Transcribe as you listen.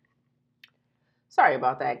Sorry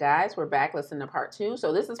about that, guys. We're back. Listen to part two.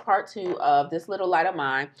 So this is part two of This Little Light of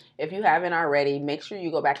Mine. If you haven't already, make sure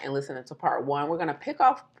you go back and listen to part one. We're gonna pick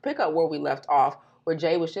up where we left off, where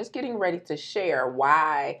Jay was just getting ready to share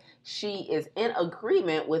why she is in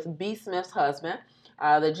agreement with B. Smith's husband,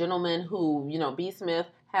 the gentleman who, B. Smith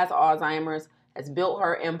has Alzheimer's, has built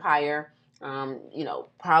her empire.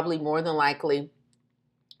 Probably more than likely,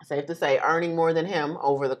 safe to say, earning more than him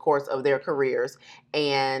over the course of their careers,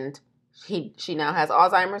 and she now has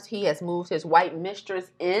Alzheimer's. He has moved his white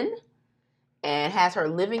mistress in and has her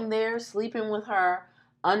living there, sleeping with her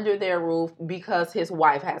under their roof because his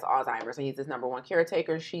wife has Alzheimer's and he's his number one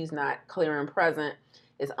caretaker. She's not clear and present,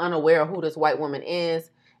 is unaware of who this white woman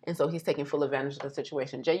is, and so he's taking full advantage of the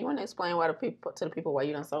situation. Jay, you want to explain to the people why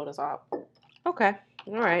you done sold us off? Okay.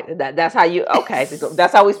 All right. That's how you, okay.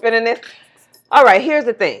 That's how we spinning this? All right. Here's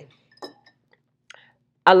the thing.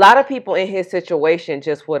 A lot of people in his situation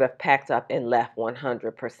just would have packed up and left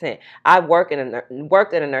 100%. I worked in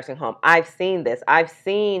a nursing home. I've seen this. I've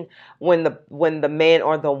seen when the man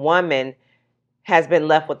or the woman has been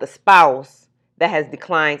left with a spouse that has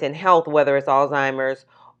declined in health, whether it's Alzheimer's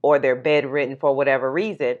or they're bedridden for whatever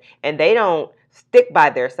reason, and they don't stick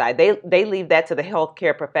by their side. They leave that to the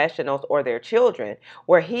healthcare professionals or their children.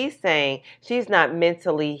 Where he's saying she's not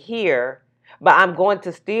mentally here, but I'm going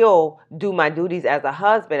to still do my duties as a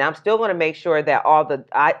husband. I'm still going to make sure that all the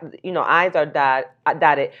I's are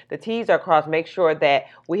dotted, the T's are crossed, make sure that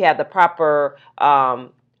we have the proper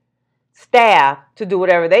staff to do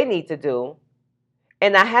whatever they need to do.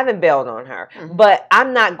 And I haven't bailed on her. Mm-hmm. But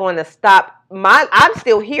I'm not going to stop. I'm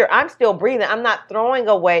still here. I'm still breathing. I'm not throwing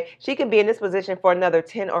away. She can be in this position for another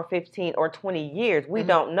 10 or 15 or 20 years. We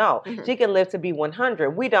don't know. Mm-hmm. She can live to be 100.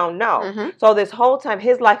 We don't know. Mm-hmm. So this whole time,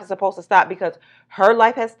 his life is supposed to stop because her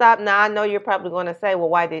life has stopped. Now, I know you're probably going to say, well,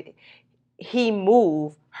 why did he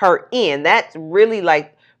move her in? That's really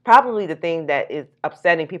probably the thing that is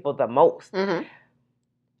upsetting people the most. Mm-hmm.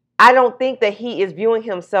 I don't think that he is viewing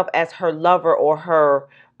himself as her lover or her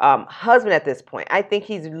husband at this point. I think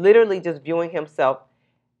he's literally just viewing himself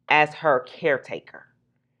as her caretaker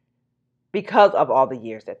because of all the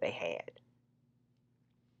years that they had.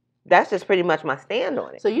 That's just pretty much my stand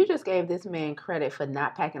on it. So you just gave this man credit for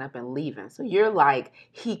not packing up and leaving. So you're like,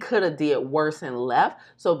 he could have did worse and left.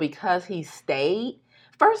 So because he stayed,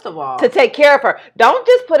 first of all, to take care of her. Don't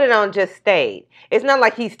just put it on just stayed. It's not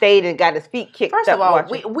like he stayed and got his feet kicked up. First of all,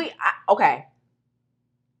 okay.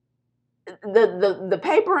 The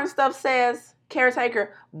paper and stuff says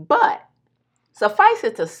caretaker, but suffice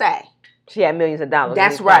it to say, she had millions of dollars.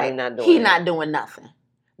 That's right. He's not doing nothing.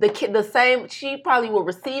 The same. She probably will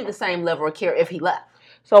receive the same level of care if he left.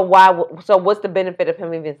 So what's the benefit of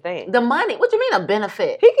him even staying? The money. What do you mean a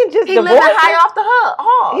benefit? He can just divorce her. High off the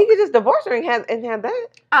hog. He could just divorce her and have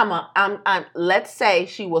that. Let's say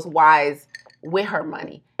she was wise with her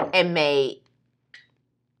money and made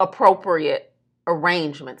appropriate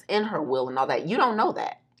arrangements in her will and all that. You don't know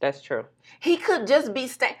that. That's true. He could just be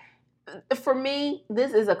staying. For me,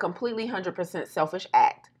 this is a completely 100% selfish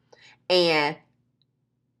act. And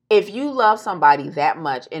if you love somebody that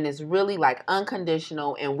much and it's really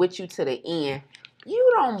unconditional and with you to the end,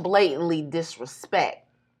 you don't blatantly disrespect.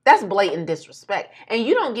 That's blatant disrespect. And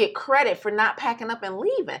you don't get credit for not packing up and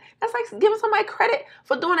leaving. That's like giving somebody credit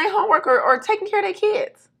for doing their homework or taking care of their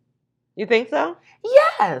kids. You think so?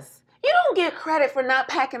 Yes. You don't get credit for not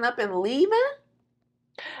packing up and leaving.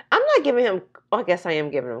 I'm not giving him, I guess I am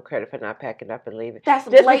giving him credit for not packing up and leaving. That's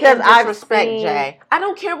just blatant disrespect, Jay. I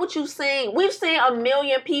don't care what you've seen. We've seen a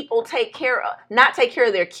million people not take care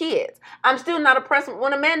of their kids. I'm still not impressed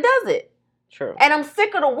when a man does it. True. And I'm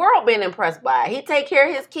sick of the world being impressed by it. He take care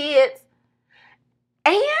of his kids.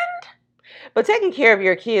 But taking care of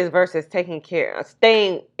your kids versus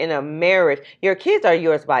staying in a marriage, your kids are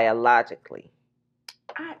yours biologically.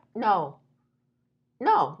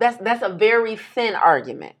 No, that's a very thin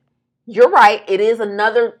argument. You're right. It is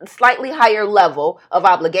another slightly higher level of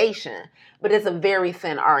obligation, but it's a very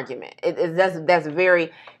thin argument. That's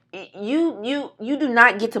very. You do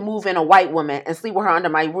not get to move in a white woman and sleep with her under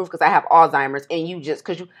my roof because I have Alzheimer's, and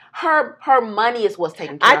her money is what's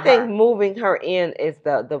taking care of her. I think moving her in is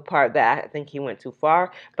the part that I think he went too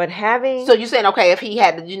far. But having so you're saying if he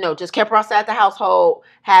had just kept her outside the household,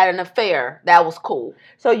 had an affair, that was cool.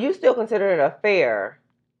 So you still consider it an affair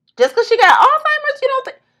just because she got Alzheimer's? You don't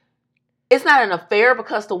think it's not an affair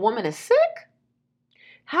because the woman is sick?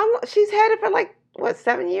 How long? She's had it for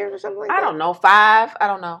 7 years or something like that? I don't know, 5. I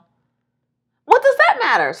don't know. What does that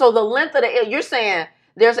matter? So the length of you're saying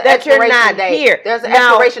there's an expiration date. Here. There's an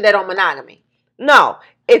expiration date on monogamy. No.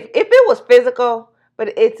 If it was physical,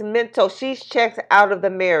 but it's mental, she's checked out of the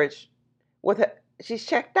marriage with her. she's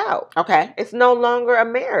checked out. Okay. It's no longer a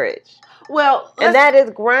marriage. Well, and that is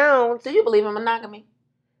grounds. Do you believe in monogamy?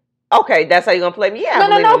 Okay, that's how you're gonna play me. Yeah,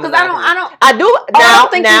 no, because I don't. I do. Now, I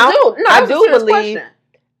don't think you do. No, I do believe. Question.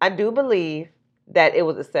 I do believe that it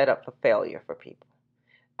was a setup for failure for people.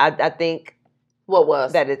 I think. What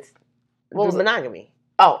was that? It's monogamy.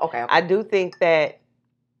 Oh, okay. I do think that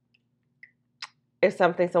it's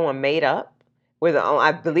something someone made up.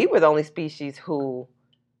 I believe we're the only species who,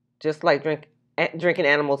 just like drinking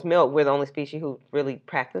animals' milk, we're the only species who really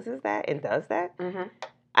practices that and does that. Mm-hmm.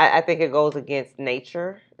 I think it goes against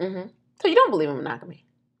nature. Mm-hmm. So you don't believe in monogamy,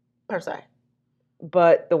 per se.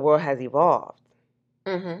 But the world has evolved.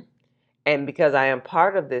 Mm-hmm. And because I am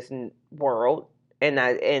part of this world, and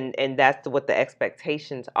that's what the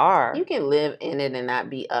expectations are. You can live in it and not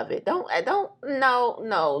be of it. No,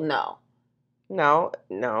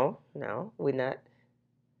 we're not.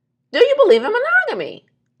 Do you believe in monogamy?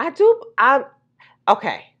 I do.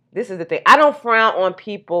 Okay, this is the thing. I don't frown on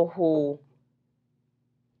people who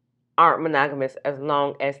aren't monogamous as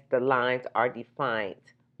long as the lines are defined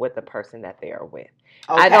with the person that they are with.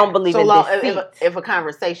 Okay. I don't believe in deceit. If a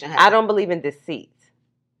conversation happens. I don't believe in deceit.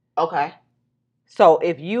 Okay. So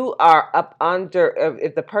if you are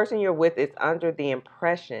if the person you're with is under the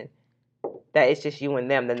impression that it's just you and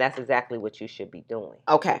them, then that's exactly what you should be doing.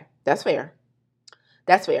 Okay, that's fair.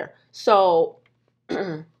 That's fair. So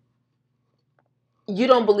you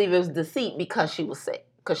don't believe it was deceit because she was sick,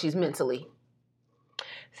 because she's mentally.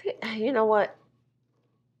 See, you know what?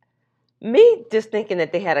 Me just thinking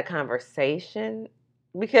that they had a conversation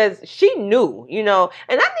because she knew,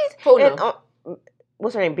 and Who knew?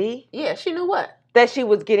 What's her name? B? Yeah, she knew what? That she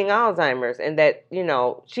was getting Alzheimer's and that,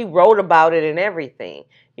 she wrote about it and everything,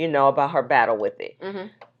 about her battle with it. Mm-hmm.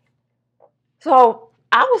 So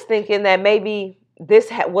I was thinking that maybe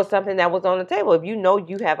this was something that was on the table. If you know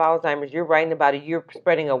you have Alzheimer's, you're writing about it, you're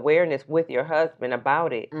spreading awareness with your husband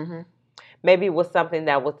about it. Mm-hmm. Maybe it was something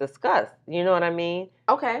that was discussed. You know what I mean?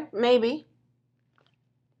 Okay, maybe.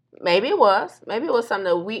 Maybe it was. Maybe it was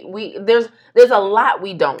something that there's a lot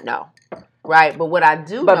we don't know, right? But what I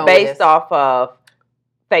do know But based off of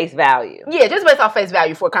face value. Yeah, just based off face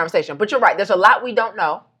value for a conversation. But you're right. There's a lot we don't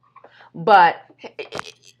know. But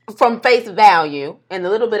from face value and the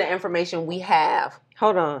little bit of information we have.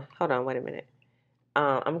 Hold on. Wait a minute.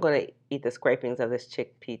 I'm going to eat the scrapings of this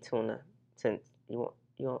chickpea tuna since you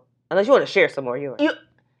want. Unless you want to share some more,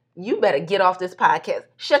 you better get off this podcast.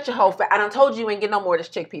 Shut your whole face. I done told you ain't get no more of this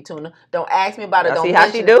chickpea tuna. Don't ask me about it. Don't see how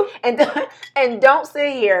she do? And don't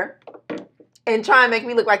sit here and try and make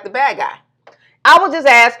me look like the bad guy. I was just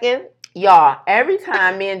asking. Y'all, every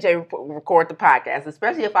time me and Jay record the podcast,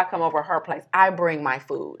 especially if I come over her place, I bring my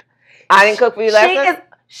food. I didn't cook for you last night?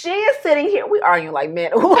 She is sitting here. We arguing like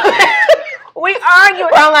men. We arguing.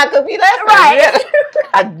 Well, I cooked for you last night.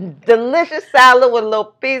 A delicious salad with a little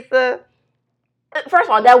pizza. First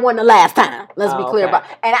of all, that wasn't the last time. Let's be clear about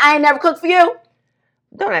it. And I ain't never cooked for you.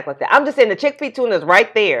 Don't act like that. I'm just saying the chickpea tuna is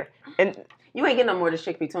right there. And you ain't getting no more of this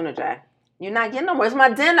chickpea tuna, Jay. You're not getting no more. It's my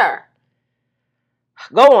dinner.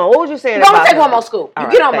 Go on. What was you saying? Don't take one more scoop. You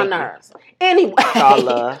get on my nerves. Anyway. All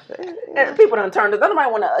love. People done turned us. Nobody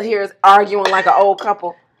want to hear us arguing like an old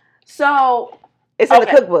couple. So it's in the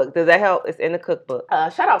cookbook. Does that help? It's in the cookbook.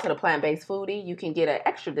 Shout out to the Plant-Based Foodie. You can get an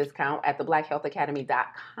extra discount at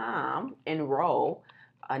theblackhealthacademy.com. Enroll,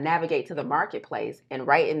 navigate to the marketplace, and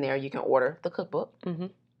right in there you can order the cookbook. Mm-hmm.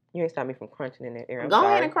 You ain't stop me from crunching in that ear. Go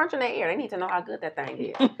ahead and crunch in that ear. They need to know how good that thing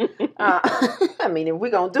is. I mean, if we're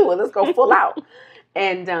going to do it, let's go full out.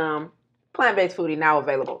 And Plant-Based Foodie now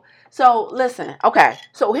available. So listen, okay.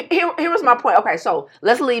 So here was my point. Okay, so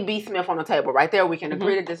let's leave B. Smith on the table. Right there, we can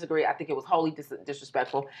agree to disagree. I think it was wholly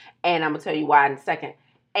disrespectful. And I'm going to tell you why in a second.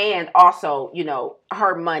 And also,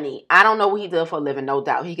 her money. I don't know what he did for a living, no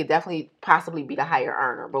doubt. He could definitely possibly be the higher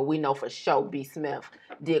earner. But we know for sure B. Smith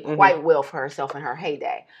did quite well for herself in her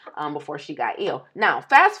heyday before she got ill. Now,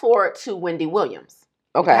 fast forward to Wendy Williams.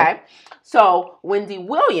 Okay. So Wendy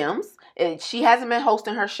Williams, she hasn't been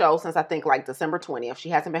hosting her show since I think like December 20th. She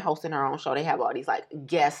hasn't been hosting her own show. They have all these like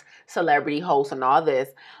guest celebrity hosts and all this.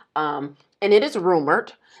 And it is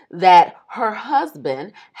rumored that her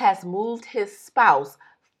husband has moved his spouse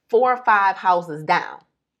 4 or 5 houses down.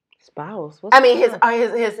 Spouse?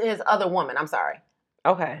 His other woman. I'm sorry.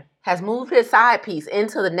 Okay. Has moved his side piece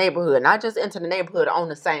into the neighborhood, not just into the neighborhood on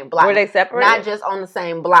the same block. Were they separated? Not just on the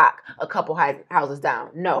same block, a couple houses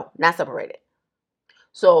down. No, not separated.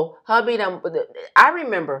 So hubby, I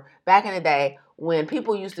remember back in the day when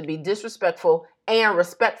people used to be disrespectful and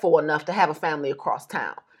respectful enough to have a family across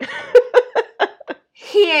town.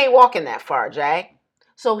 He ain't walking that far, Jay.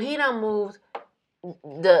 So he done moved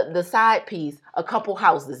the side piece a couple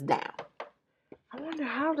houses down. I wonder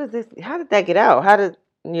how did that get out? How did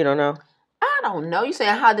you don't know? I don't know. You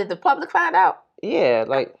saying how did the public find out? Yeah,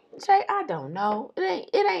 like Jay, I don't know.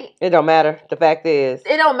 It ain't. It don't matter. The fact is,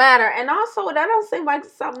 It don't matter. And also, that don't seem like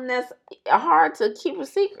something that's hard to keep a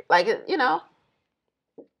secret. Like,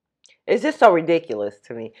 it's just so ridiculous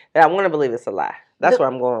to me that I want to believe it's a lie. That's where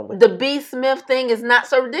I'm going with. The B. Smith thing is not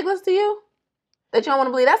so ridiculous to you that you don't want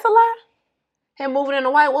to believe that's a lie? Him moving in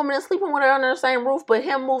a white woman and sleeping with her under the same roof, but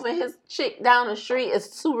him moving his chick down the street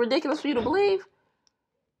is too ridiculous for you to believe?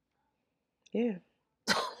 Yeah.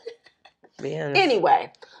 Be honest.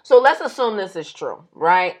 Anyway, so let's assume this is true,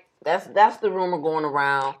 right? That's the rumor going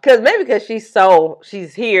around. Because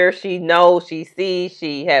she's here, she knows, she sees,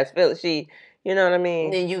 she has feelings, you know what I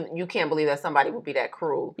mean? And you can't believe that somebody would be that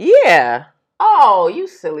cruel. Yeah. Oh, you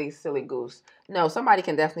silly goose. No, somebody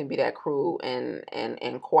can definitely be that cruel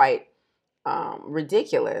and quite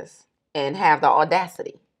ridiculous and have the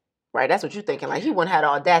audacity. Right? That's what you're thinking. Like, he wouldn't have the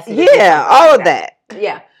audacity. Yeah, all of that.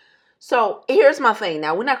 Yeah. So here's my thing.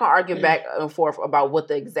 Now, we're not going to argue back and forth about what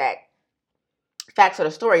the exact facts of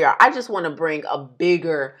the story are. I just want to bring a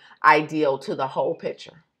bigger ideal to the whole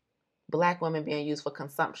picture. Black women being used for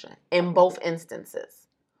consumption in both instances.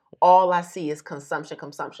 All I see is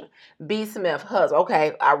consumption. B. Smith, husband.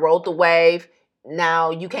 Okay, I rode the wave. Now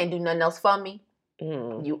you can't do nothing else for me.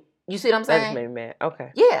 Mm. You see what I'm saying? That just made me mad.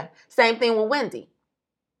 Okay. Yeah. Same thing with Wendy.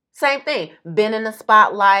 Same thing. Been in the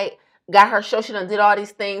spotlight. Got her show. She done did all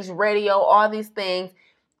these things. Radio. All these things.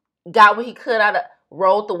 Got what he could out of.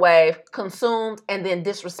 Rode the wave. Consumed. And then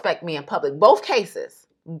disrespect me in public. Both cases.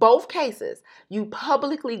 You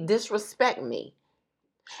publicly disrespect me.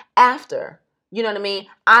 After. You know what I mean?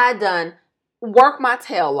 I done worked my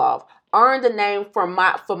tail off. Earned a name for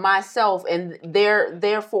myself. And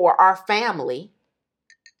therefore our family.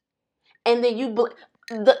 And then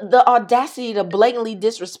the audacity to blatantly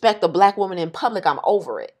disrespect a black woman in public, I'm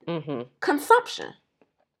over it. Mm-hmm. Consumption.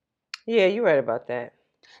 Yeah, you're right about that.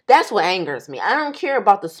 That's what angers me. I don't care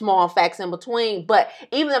about the small facts in between, but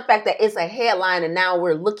even the fact that it's a headline and now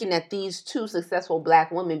we're looking at these two successful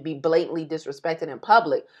black women be blatantly disrespected in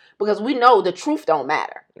public, because we know the truth don't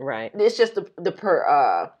matter. Right. It's just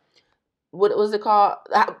what was it called?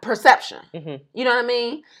 Perception. Mm-hmm. You know what I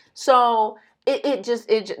mean? So it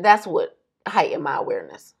just that's what heightened my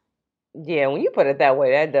awareness. Yeah, when you put it that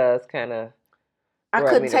way, that does kind of. I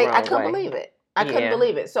couldn't believe it. I couldn't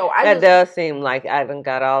believe it. So that does seem like I done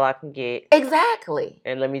got all I can get. Exactly.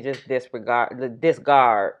 And let me just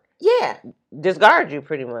discard. Yeah. Discard you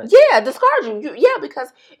pretty much. Yeah, discard you. Yeah,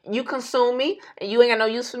 because you consume me and you ain't got no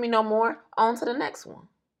use for me no more. On to the next one.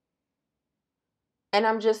 And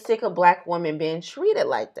I'm just sick of black women being treated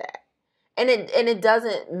like that. And it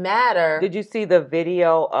doesn't matter. Did you see the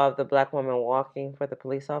video of the black woman walking for the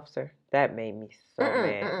police officer? That made me so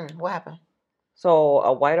mad. What happened? So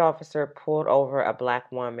a white officer pulled over a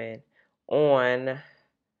black woman on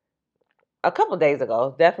a couple of days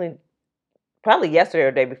ago. Definitely, probably yesterday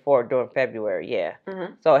or the day before during February. Yeah.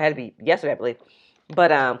 Mm-hmm. So it had to be yesterday, I believe.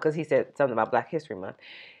 But because he said something about Black History Month.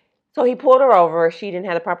 So he pulled her over. She didn't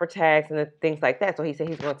have the proper tags and the things like that. So he said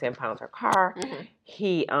he's going to impound her car.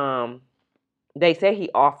 Mm-hmm. They said he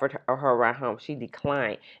offered her a ride home. She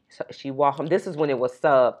declined. So she walked home. This is when it was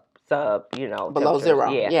sub, below zero.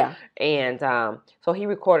 Yeah. And so he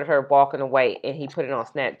recorded her walking away, and he put it on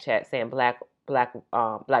Snapchat saying black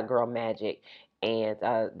girl magic, and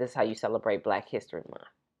this is how you celebrate Black History Month.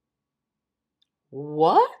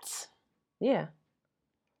 What? Yeah.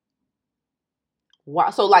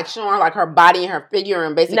 Wow. So like showing like her body and her figure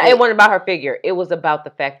and basically. No, it wasn't about her figure. It was about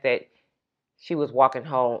the fact that she was walking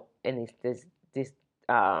home in this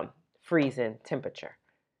freezing temperature,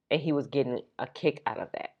 and he was getting a kick out of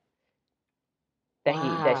that.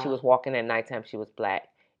 That she was walking at nighttime. She was black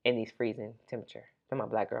in these freezing temperature. From my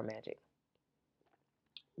Black Girl Magic.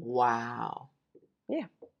 Wow. Yeah,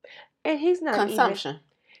 and he's not consumption.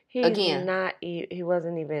 He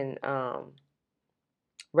wasn't even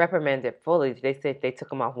reprimanded fully. They said they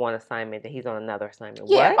took him off one assignment, and he's on another assignment.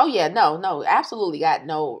 Yeah. What? Oh yeah. No. Absolutely got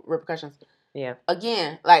no repercussions. Yeah.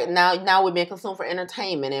 Again, like now we're being consumed for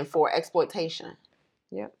entertainment and for exploitation.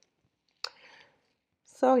 Yep.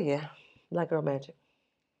 So yeah, Black Girl Magic.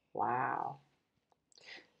 Wow.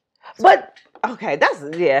 But okay,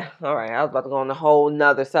 all right. I was about to go on a whole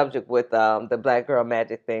nother subject with the Black Girl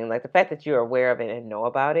Magic thing. Like the fact that you're aware of it and know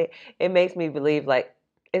about it, it makes me believe, like,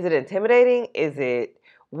 is it intimidating?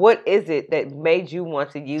 What is it that made you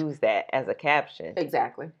want to use that as a caption?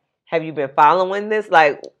 Exactly. Have you been following this?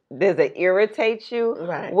 Like, does it irritate you?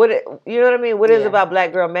 Right. You know what I mean? What is it about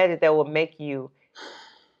Black Girl Magic that will make you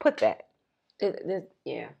put that?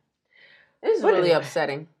 Yeah. This is What really is it?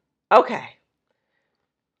 upsetting. Okay.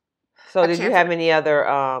 So I did you can't- have any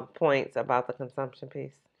other points about the consumption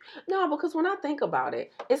piece? No, because when I think about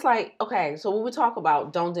it, it's like, okay, so when we talk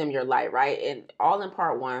about don't dim your light, right? And all in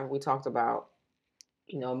part one, we talked about,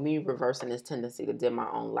 me reversing this tendency to dim my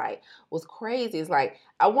own light. What's crazy is like,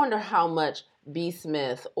 I wonder how much B.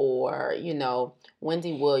 Smith or,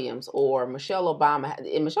 Wendy Williams or Michelle Obama,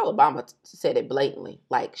 and Michelle Obama said it blatantly,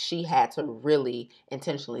 like she had to really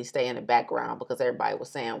intentionally stay in the background because everybody was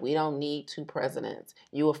saying, we don't need two presidents.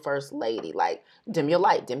 You a first lady. Like, dim your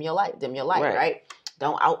light, dim your light, dim your light, right?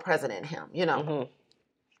 Don't out president him, Mm-hmm.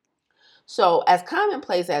 So as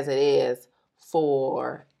commonplace as it is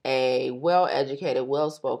for a well-educated,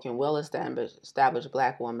 well-spoken, well-established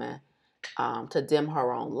Black woman to dim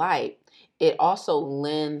her own light, it also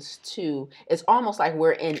lends to, it's almost like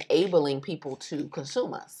we're enabling people to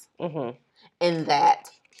consume us. Mm-hmm. In that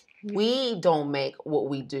we don't make what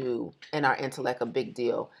we do in our intellect a big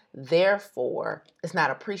deal. Therefore, it's not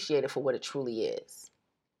appreciated for what it truly is.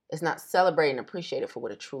 It's not celebrated and appreciated for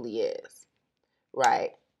what it truly is.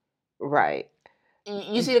 Right? Right.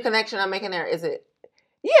 You see the connection I'm making there? Is it?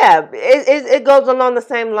 Yeah, it goes along the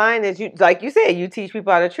same line as you, like you said, you teach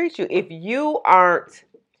people how to treat you. If you aren't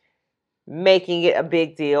making it a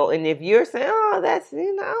big deal, and if you're saying, "Oh, that's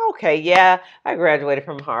okay, yeah, I graduated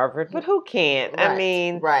from Harvard, but who can't?" Right, I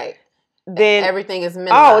mean, right. Then everything is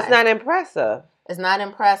minimized. it's not impressive. It's not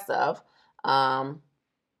impressive.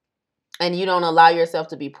 And you don't allow yourself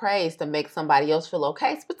to be praised to make somebody else feel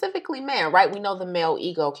okay, specifically men, right? We know the male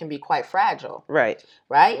ego can be quite fragile. Right.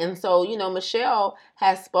 Right? And so, Michelle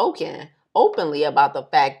has spoken openly about the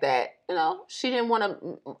fact that, she didn't want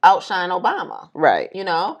to outshine Obama. Right.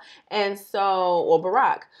 And so, or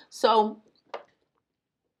Barack. So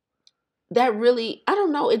that really, I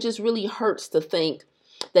don't know, it just really hurts to think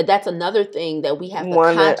that that's another thing that we have to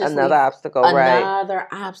consciously... Another obstacle, right. Another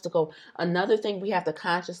obstacle. Another thing we have to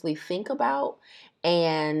consciously think about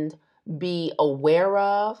and be aware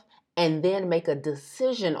of and then make a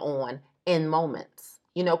decision on in moments.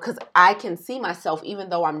 Because I can see myself, even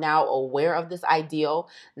though I'm now aware of this ideal,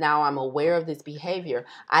 now I'm aware of this behavior,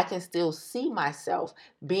 I can still see myself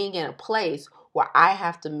being in a place where I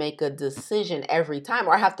have to make a decision every time,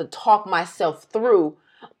 or I have to talk myself through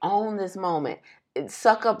on this moment.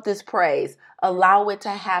 Suck up this praise, allow it to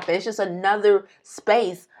happen. It's just another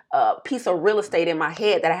space, piece of real estate in my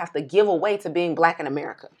head that I have to give away to being Black in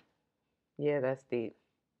America. Yeah, that's deep.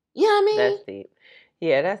 Yeah, I mean, that's deep.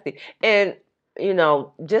 Yeah, that's deep. And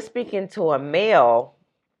just speaking to a male,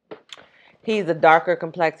 he's a darker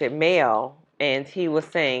complexed male, and he was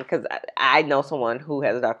saying, because I know someone who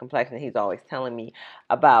has a dark complexion, he's always telling me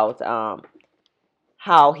about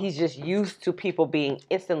how he's just used to people being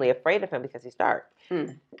instantly afraid of him because he's dark.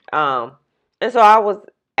 And so I was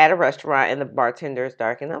at a restaurant and the bartender is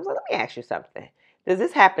dark, and I was like, let me ask you something. Does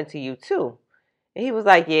this happen to you too? And he was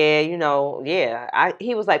like, yeah, yeah.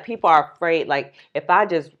 He was like, people are afraid, like, if I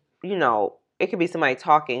just, it could be somebody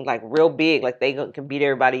talking like real big, like they can beat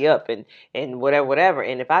everybody up and whatever.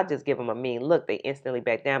 And if I just give them a mean look, they instantly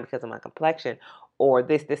back down because of my complexion or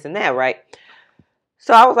this, and that, right?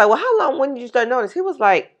 So I was like, well, when did you start noticing? He was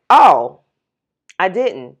like, oh, I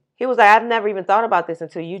didn't. He was like, I've never even thought about this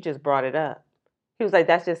until you just brought it up. He was like,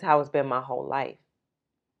 that's just how it's been my whole life.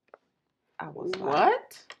 I was like,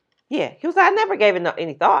 what? Yeah. He was like, I never gave it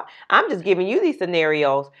any thought. I'm just giving you these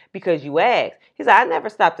scenarios because you asked. He's like, I never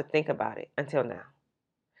stopped to think about it until now.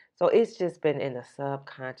 So it's just been in the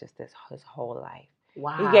subconscious his whole life.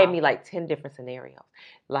 Wow. He gave me like 10 different scenarios.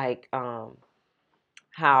 Like how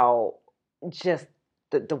just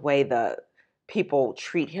the way the people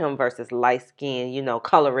treat him versus light skin,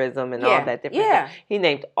 colorism and all that different stuff. He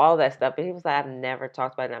named all that stuff. And he was like, I've never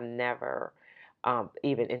talked about it. And I've never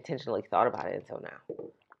even intentionally thought about it until now.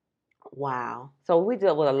 Wow. So we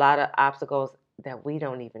deal with a lot of obstacles that we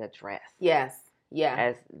don't even address. Yes.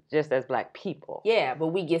 Yeah. As Black people. Yeah, but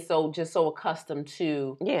we get so accustomed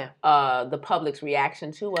to the public's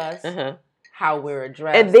reaction to us, how we're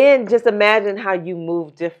addressed. And then just imagine how you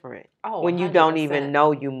move different when you 100%. don't even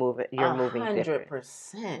know you're moving different.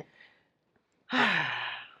 100%.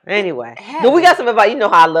 Anyway, but we got some advice. You know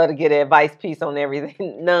how I love to get an advice piece on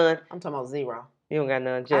everything. None. I'm talking about zero. You don't got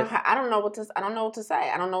none. I don't know what to. I don't know what to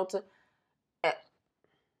say. I don't know what to.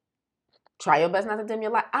 Try your best not to dim your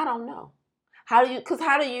light. I don't know. How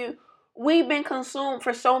do you? We've been consumed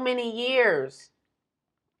for so many years.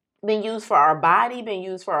 Been used for our body. Been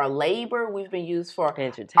used for our labor. We've been used for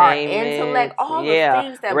entertainment, our intellect. All the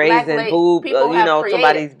things that raising Black boob. People have created.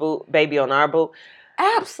 Somebody's boob, baby on our boob.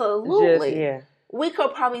 Absolutely. we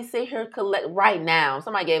could probably sit here collect right now.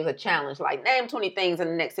 Somebody gave us a challenge, like name 20 things in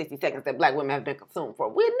the next 60 seconds that Black women have been consumed for.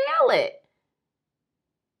 We'd nail it.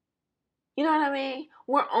 You know what I mean?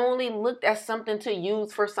 We're only looked at something to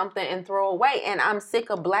use for something and throw away. And I'm sick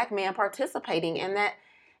of Black men participating in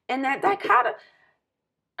that dichotomy.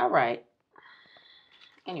 All right.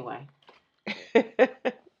 Anyway,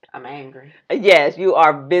 I'm angry. Yes, you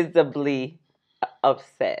are visibly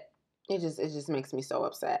upset. It just makes me so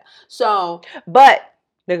upset. So, but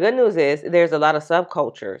the good news is there's a lot of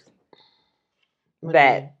subcultures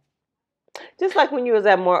that, just like when you was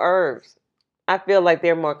at More Herbs, I feel like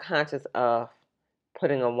they're more conscious of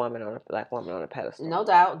putting a Black woman on a pedestal. No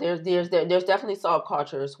doubt, there's definitely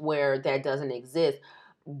subcultures where that doesn't exist,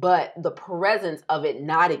 but the presence of it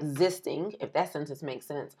not existing, if that sentence makes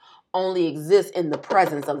sense, only exists in the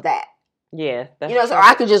presence of that. Yeah, that's so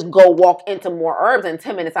I could just go walk into More Herbs in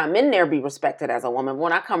 10 minutes. I'm in there, be respected as a woman.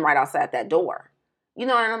 When I come right outside that door, you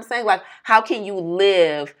know what I'm saying? Like, how can you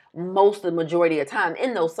live most of the majority of the time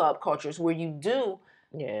in those subcultures where you do?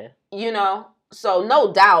 Yeah, you know. So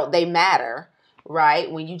no doubt they matter, right?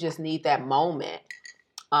 When you just need that moment.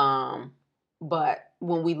 But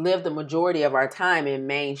when we live the majority of our time in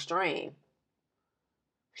mainstream,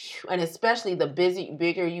 and especially the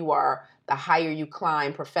bigger you are, the higher you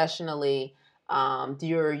climb professionally,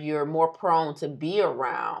 you're more prone to be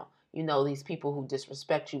around, these people who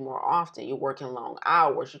disrespect you more often. You're working long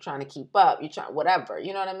hours. You're trying to keep up. You're trying whatever.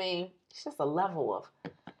 You know what I mean? It's just a level of,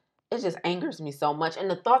 it just angers me so much. And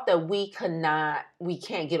the thought that we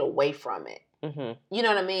can't get away from it. Mm-hmm. You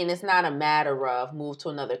know what I mean? It's not a matter of move to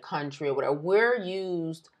another country or whatever. We're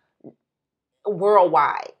used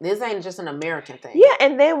worldwide. This ain't just an American thing. Yeah,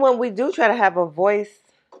 and then when we do try to have a voice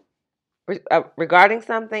regarding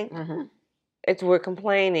something, mm-hmm. We're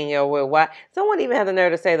complaining or we're why. Someone even had the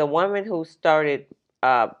nerve to say the woman who started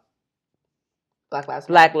Black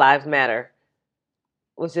Lives Matter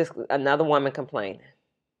was just another woman complaining.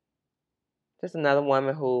 Just another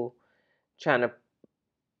woman who trying to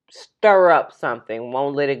stir up something,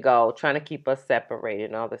 won't let it go, trying to keep us separated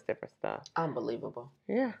and all this different stuff. Unbelievable.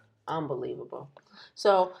 Yeah. Unbelievable.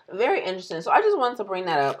 So, very interesting. So, I just wanted to bring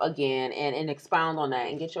that up again and expound on that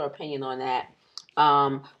and get your opinion on that.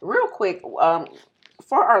 Real quick,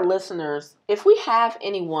 for our listeners, if we have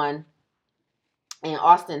anyone in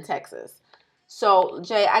Austin, Texas. So,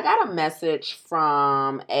 Jay, I got a message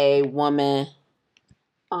from a woman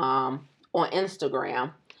on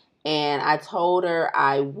Instagram, and I told her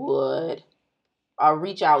I would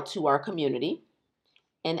reach out to our community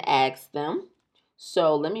and ask them.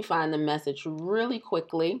 So let me find the message really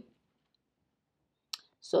quickly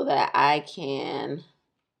so that I can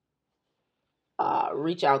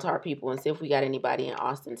reach out to our people and see if we got anybody in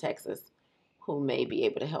Austin, Texas who may be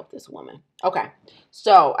able to help this woman. Okay,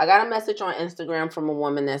 so I got a message on Instagram from a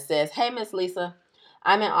woman that says, "Hey, Miss Lisa,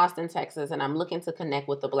 I'm in Austin, Texas, and I'm looking to connect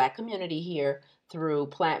with the Black community here through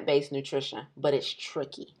plant-based nutrition, but it's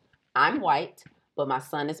tricky. I'm white, but my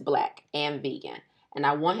son is Black and vegan, and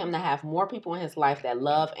I want him to have more people in his life that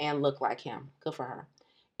love and look like him." Good for her.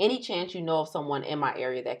 "Any chance you know of someone in my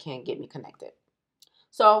area that can get me connected?"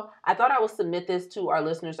 So I thought I would submit this to our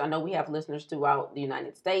listeners. I know we have listeners throughout the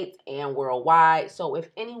United States and worldwide. So if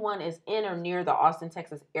anyone is in or near the Austin,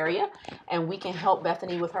 Texas area, and we can help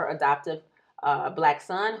Bethany with her adoptive Black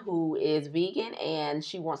son who is vegan and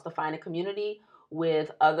she wants to find a community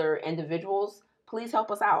with other individuals, please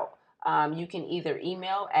help us out. You can either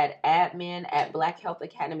email at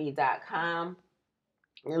admin@blackhealthacademy.com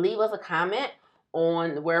and leave us a comment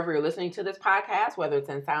on wherever you're listening to this podcast, whether it's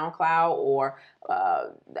in SoundCloud or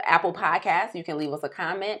the Apple Podcast. You can leave us a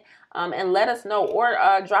comment and let us know, or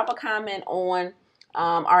drop a comment on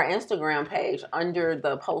our Instagram page under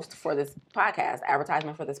the post for this podcast,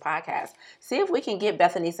 advertisement for this podcast. See if we can get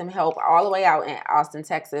Bethany some help all the way out in Austin,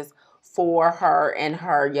 Texas for her and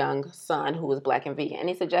her young son who is Black and vegan.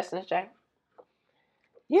 Any suggestions, Jay?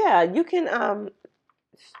 Yeah, you can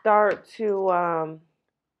start to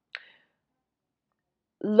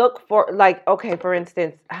look for, like, okay, for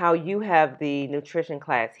instance, how you have the nutrition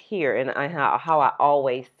class here, and how I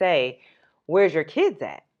always say, where's your kids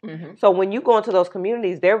at? Mm-hmm. So when you go into those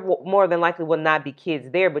communities, there more than likely will not be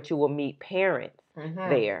kids there, but you will meet parents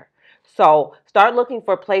there. So start looking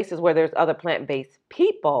for places where there's other plant-based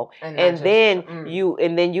people, and then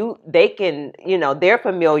they can, they're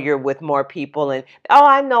familiar with more people, and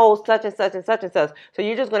I know such and such and such and such. So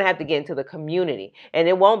you're just going to have to get into the community, and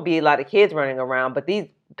it won't be a lot of kids running around, but these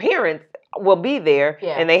parents will be there,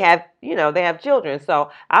 and they have children. So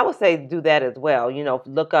I would say do that as well.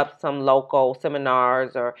 Look up some local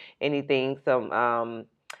seminars or anything, some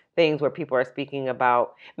things where people are speaking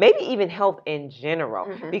about maybe even health in general.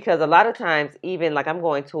 Mhm. Because a lot of times, even like I'm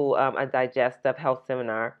going to a digestive health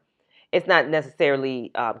seminar, it's not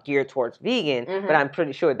necessarily geared towards vegan, but I'm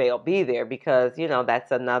pretty sure they'll be there because that's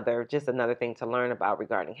just another thing to learn about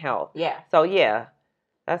regarding health. Yeah. So yeah,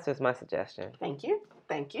 that's just my suggestion. Thank you.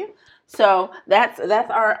 So that's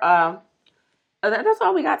our that's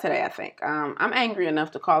all we got today. I think I'm angry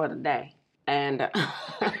enough to call it a day, and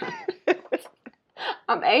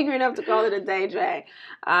I'm angry enough to call it a day, Jay.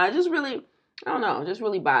 Just really. I don't know, just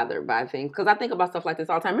really bothered by things because I think about stuff like this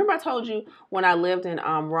all the time. Remember I told you when I lived in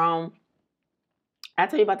Rome, I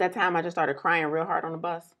tell you about that time I just started crying real hard on the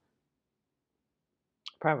bus?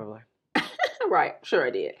 Probably. Right, sure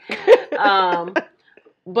I did.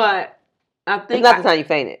 But I think it's not the time you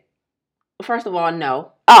fainted. First of all,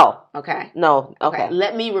 no. Oh. Okay. No. Okay.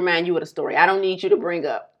 Let me remind you of the story. I don't need you to bring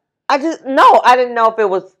up. I didn't know if it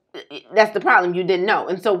was. That's the problem. You didn't know.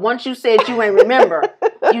 And so once you said you ain't remember,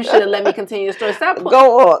 you should have let me continue the story. Stop.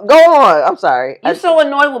 Go on. I'm sorry. You're so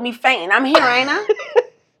annoyed with me fainting. I'm here, ain't I?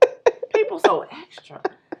 People so extra.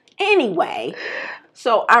 Anyway,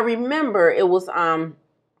 so I remember it was I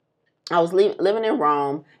was living in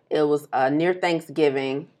Rome. It was near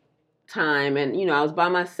Thanksgiving time, and I was by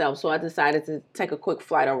myself, so I decided to take a quick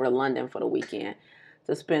flight over to London for the weekend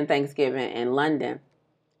to spend Thanksgiving in London.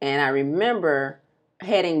 And I remember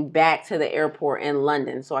heading back to the airport in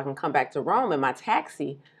London so I can come back to Rome, and my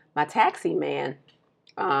taxi man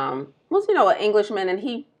was an Englishman, and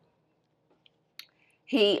he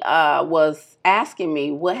was asking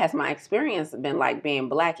me what has my experience been like being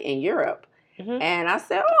black in Europe. Mm-hmm. And I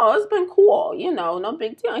said, oh, it's been cool, no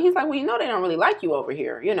big deal. And he's like, well, they don't really like you over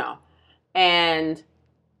here, And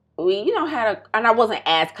we, and I wasn't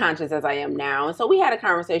as conscious as I am now. And so we had a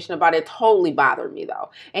conversation about it. Totally bothered me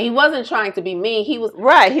though. And he wasn't trying to be mean. He was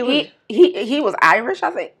right. He was Irish,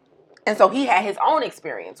 I think. And so he had his own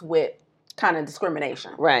experience with kind of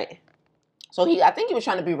discrimination. Right. So I think he was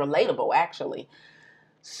trying to be relatable actually.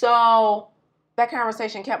 So that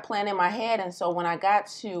conversation kept playing in my head. And so when I got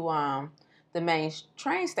to the main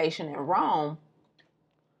train station in Rome,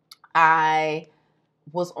 I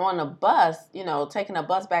was on a bus, taking a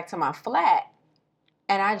bus back to my flat,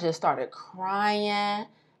 and I just started crying.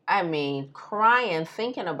 I mean, crying,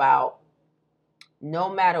 thinking about no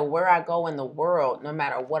matter where I go in the world, no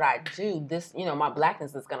matter what I do, this, my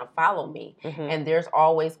blackness is going to follow me. Mm-hmm. And there's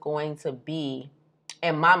always going to be,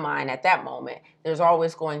 in my mind at that moment, there's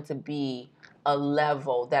always going to be a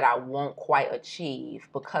level that I won't quite achieve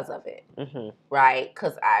because of it. Mm-hmm. Right?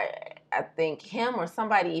 Because I think him or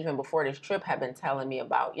somebody even before this trip had been telling me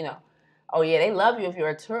about, oh yeah, they love you if you're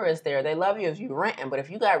a tourist there. They love you if you're renting. But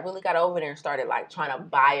if you really got over there and started like trying to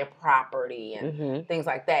buy a property and mm-hmm. things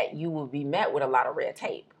like that, you would be met with a lot of red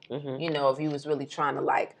tape. Mm-hmm. If you was really trying to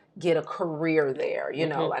like get a career there,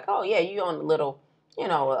 mm-hmm. Like, oh yeah, you on a little,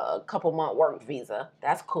 a couple month work visa.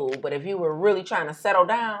 That's cool. But if you were really trying to settle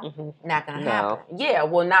down, mm-hmm. not going to happen. Yeah,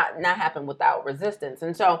 well, not happen without resistance.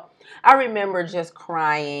 And so I remember just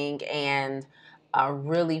crying and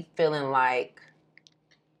really feeling like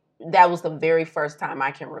that was the very first time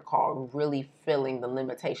I can recall really feeling the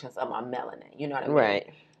limitations of my melanin. You know what I mean?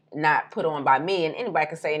 Right. Not put on by me. And anybody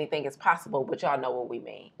can say anything is possible, but y'all know what we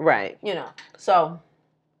mean. Right. So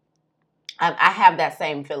I have that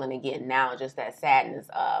same feeling again now, just that sadness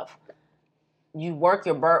of you work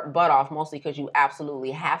your butt off mostly because you absolutely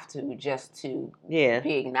have to just to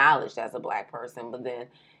be acknowledged as a black person. But then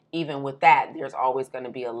even with that, there's always going to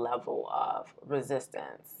be a level of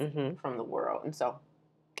resistance mm-hmm. from the world. And so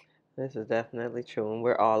this is definitely true, and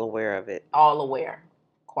we're all aware of it. All aware.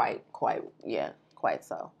 Quite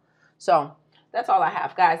so. So that's all I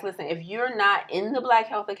have. Guys, listen, if you're not in the Black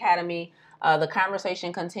Health Academy, the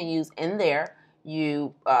conversation continues in there.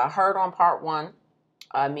 You heard on part 1,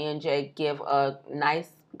 me and Jay give a nice,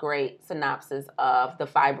 great synopsis of the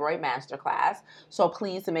Fibroid Masterclass. So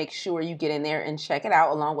please make sure you get in there and check it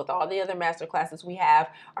out along with all the other masterclasses we have.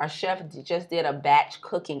 Our chef just did a batch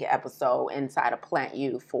cooking episode inside of Plant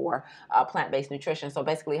U for plant-based nutrition. So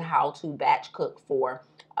basically how to batch cook for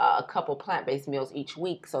a couple plant-based meals each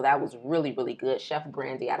week. So that was really, really good. Chef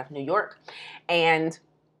Brandy out of New York. And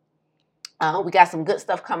we got some good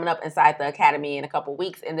stuff coming up inside the Academy in a couple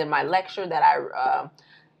weeks. And then my lecture that I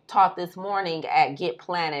taught this morning at Get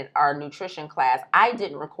Planet, our nutrition class, I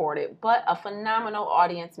didn't record it, but a phenomenal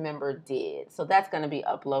audience member did. So that's going to be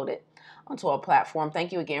uploaded onto a platform.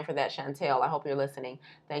 Thank you again for that, Chantel. I hope you're listening.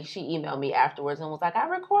 She emailed me afterwards and was like, I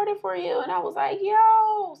recorded for you. And I was like,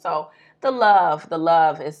 yo. So the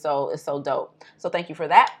love is so dope. So thank you for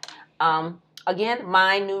that. Again,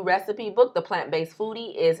 my new recipe book, The Plant-Based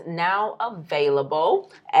Foodie, is now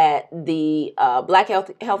available at the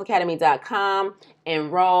blackhealthacademy.com.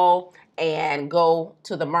 Enroll and go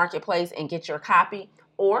to the marketplace and get your copy.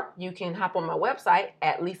 Or you can hop on my website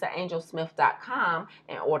at lisaangelsmith.com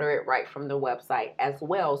and order it right from the website as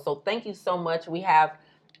well. So thank you so much. We have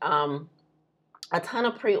a ton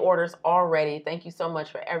of pre-orders already. Thank you so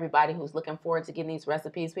much for everybody who's looking forward to getting these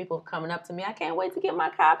recipes. People coming up to me, I can't wait to get my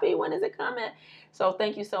copy. When is it coming? So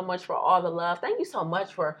thank you so much for all the love. Thank you so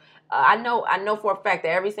much for, I know for a fact that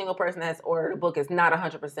every single person that's ordered a book is not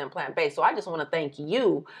 100% plant-based. So I just want to thank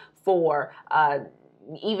you for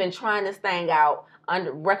even trying this thing out,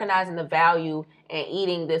 recognizing the value and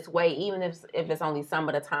eating this way, even if it's only some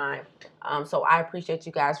of the time. So I appreciate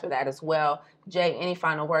you guys for that as well. Jay, any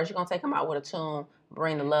final words? You're gonna take them out with a tune,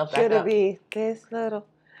 bring the love back Should up. it be this little?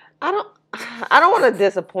 I don't want to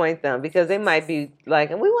disappoint them because they might be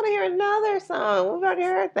like, and we want to hear another song. We've already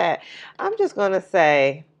heard that. I'm just gonna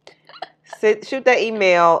say, shoot that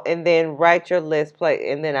email and then write your list,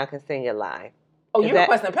 play, and then I can sing it live. Oh, you're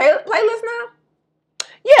requesting a playlist now?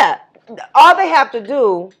 Yeah, all they have to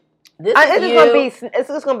do. It's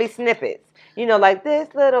just gonna be snippets. You know, like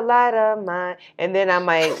this little light of mine, and then I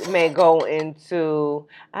may go into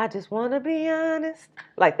I just want to be honest,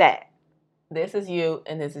 like that. This is you,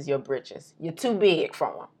 and this is your britches. You're too big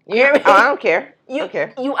for them. You hear me? Oh, I don't care. You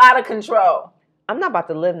out of control. I'm not about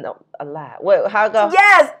to live a lie. Wait, how it go?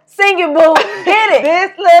 Yes, sing it, boo. Hit it.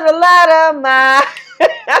 This little light of mine,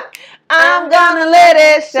 I'm gonna let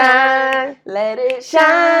it shine. Let it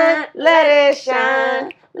shine. Let it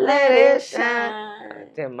shine. Let it shine.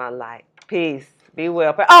 Dim my light. Peace. Be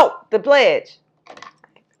well. Oh, the pledge.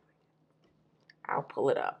 I'll pull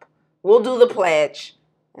it up. We'll do the pledge,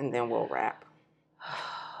 and then we'll wrap.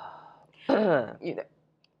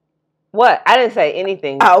 What? I didn't say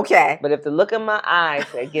anything. Oh, okay. But if the look in my eyes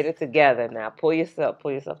say, get it together now. Pull yourself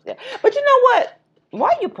together. But you know what?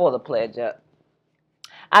 Why you pull the pledge up?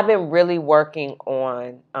 I've been really working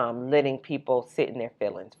on letting people sit in their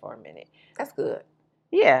feelings for a minute. That's good.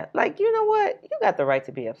 Yeah, like, you know what? You got the right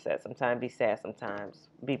to be upset sometimes, be sad sometimes,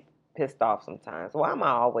 be pissed off sometimes. Why am I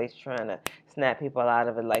always trying to snap people out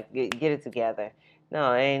of it, like, get it together?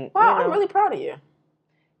 No, and wow, I'm really proud of you.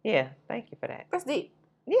 Yeah, thank you for that. That's deep.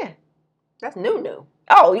 Yeah. That's new.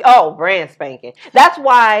 Oh, brand spanking. That's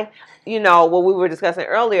why, what we were discussing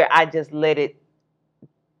earlier, I just let it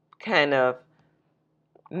kind of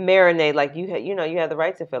marinate, like you have the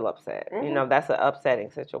right to feel upset. Mm-hmm. That's an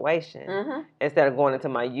upsetting situation. Mm-hmm. Instead of going into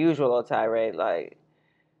my usual tirade, like,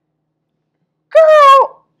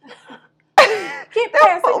 girl, get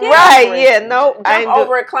past it. Right? Yeah, nope. Jump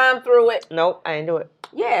over it, climb through it. Nope, I ain't do it.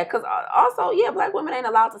 Yeah, because also, Black women ain't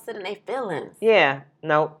allowed to sit in their feelings. Yeah,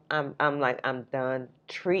 nope. I'm done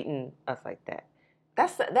treating us like that.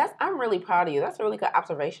 I'm really proud of you. That's a really good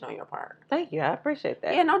observation on your part. Thank you. I appreciate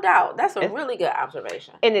that. Yeah, no doubt. That's a really good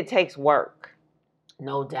observation. And it takes work.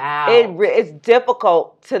 No doubt. It's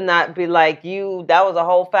difficult to not be like, that was a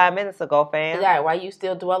whole 5 minutes ago, fam. Yeah, why you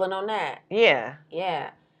still dwelling on that? Yeah. Yeah.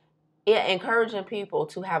 Yeah, encouraging people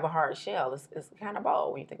to have a hard shell is kind of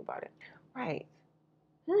bold when you think about it. Right.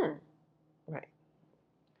 Right.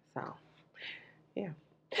 So, yeah.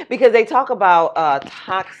 Because they talk about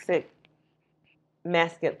toxic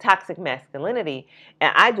masculinity,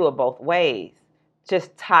 and I do it both ways.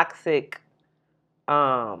 Just toxic,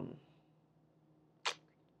 it's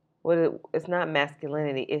not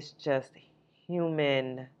masculinity, it's just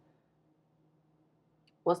human.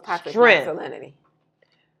 What's toxic strength. Masculinity?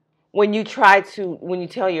 When you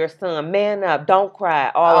tell your son, man up, don't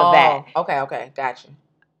cry, all of that. Okay, gotcha.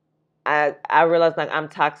 I realize, like, I'm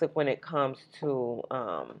toxic when it comes to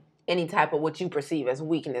any type of what you perceive as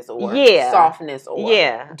weakness or softness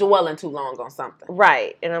or dwelling too long on something.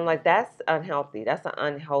 Right. And I'm like, that's unhealthy. That's an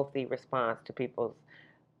unhealthy response to people's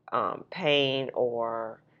pain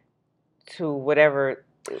or to whatever.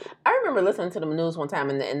 I remember listening to the news one time,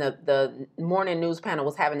 and the morning news panel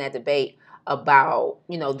was having that debate about,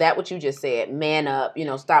 that what you just said, man up,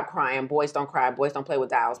 stop crying, boys don't cry, boys don't play with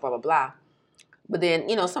dolls, blah, blah, blah. But then,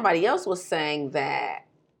 somebody else was saying that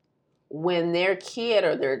when their kid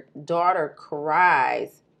or their daughter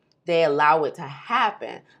cries, they allow it to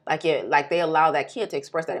happen. Like they allow that kid to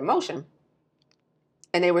express that emotion.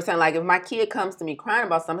 And they were saying, like, if my kid comes to me crying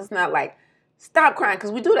about something, it's not like, stop crying,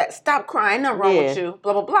 because we do that. Stop crying, nothing wrong with you,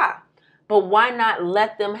 blah, blah, blah. But why not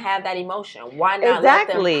let them have that emotion? Why not let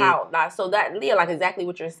them pout? So that, Leah, like exactly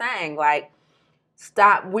what you're saying, like,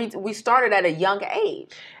 stop. We started at a young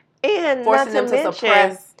age. And forcing them to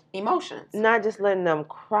suppress emotions. Not just letting them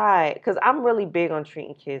cry. Because I'm really big on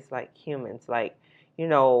treating kids like humans. Like,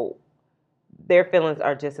 their feelings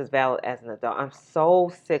are just as valid as an adult. I'm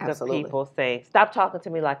so sick Absolutely. of people saying, "Stop talking to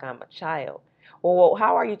me like I'm a child." Well,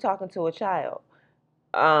 how are you talking to a child?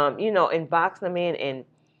 And boxing them in,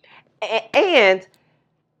 and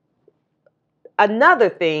another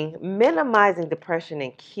thing, minimizing depression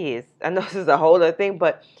in kids. I know this is a whole other thing,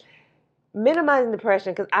 but minimizing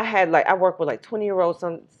depression, because I work with like 20-year-olds,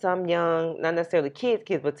 some young, not necessarily kids,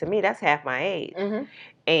 but to me that's half my age. Mm-hmm.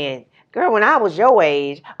 And girl, when I was your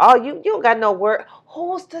age, you don't got no word.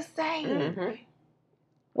 Who's to say? Mm-hmm.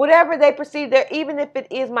 Whatever they perceive there, even if it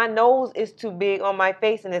is my nose is too big on my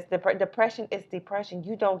face and it's depression, it's depression.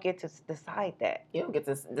 You don't get to decide that. You don't get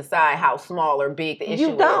to decide how small or big the issue is.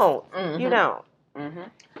 You don't. Mm-hmm. You don't.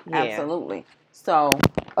 Mm-hmm. Yeah. Absolutely. So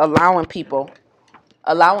allowing people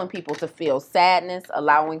to feel sadness,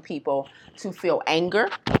 allowing people to feel anger,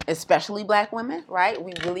 especially Black women, right?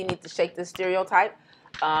 We really need to shake this stereotype.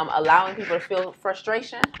 Allowing people to feel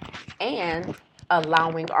frustration and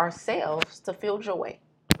allowing ourselves to feel joy.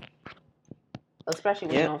 Especially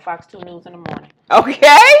when you're on Fox 2 News in the morning.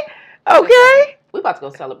 Okay. We about to go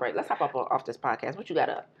celebrate. Let's hop up off this podcast. What you got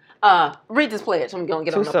up? Read this pledge. I'm going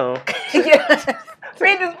to get Too soon.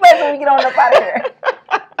 Read this pledge when we get on up out of here.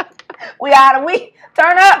 We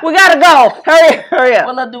turn up. We gotta go. Hurry up.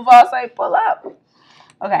 Well, let Duval say pull up.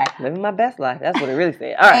 Okay. Living my best life. That's what it really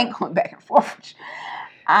said. All right. Ain't going back and forth.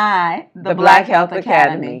 I, the Black Health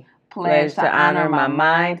Academy, pledge to honor my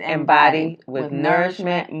mind and body with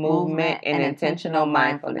nourishment, movement, and intentional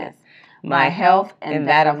mindfulness. My health and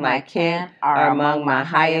that of my kin are among my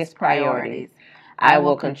highest priorities. I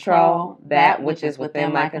will control that which is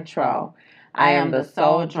within my control. I am the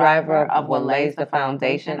sole driver of what lays the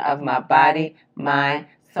foundation of my body, mind,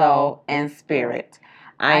 soul, and spirit.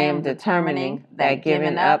 I am determining that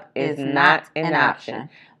giving up is not an option.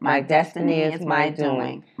 My destiny is my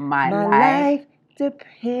doing. My life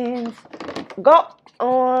depends. Go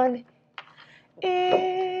on.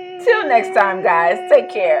 Till next time, guys. Take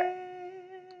care.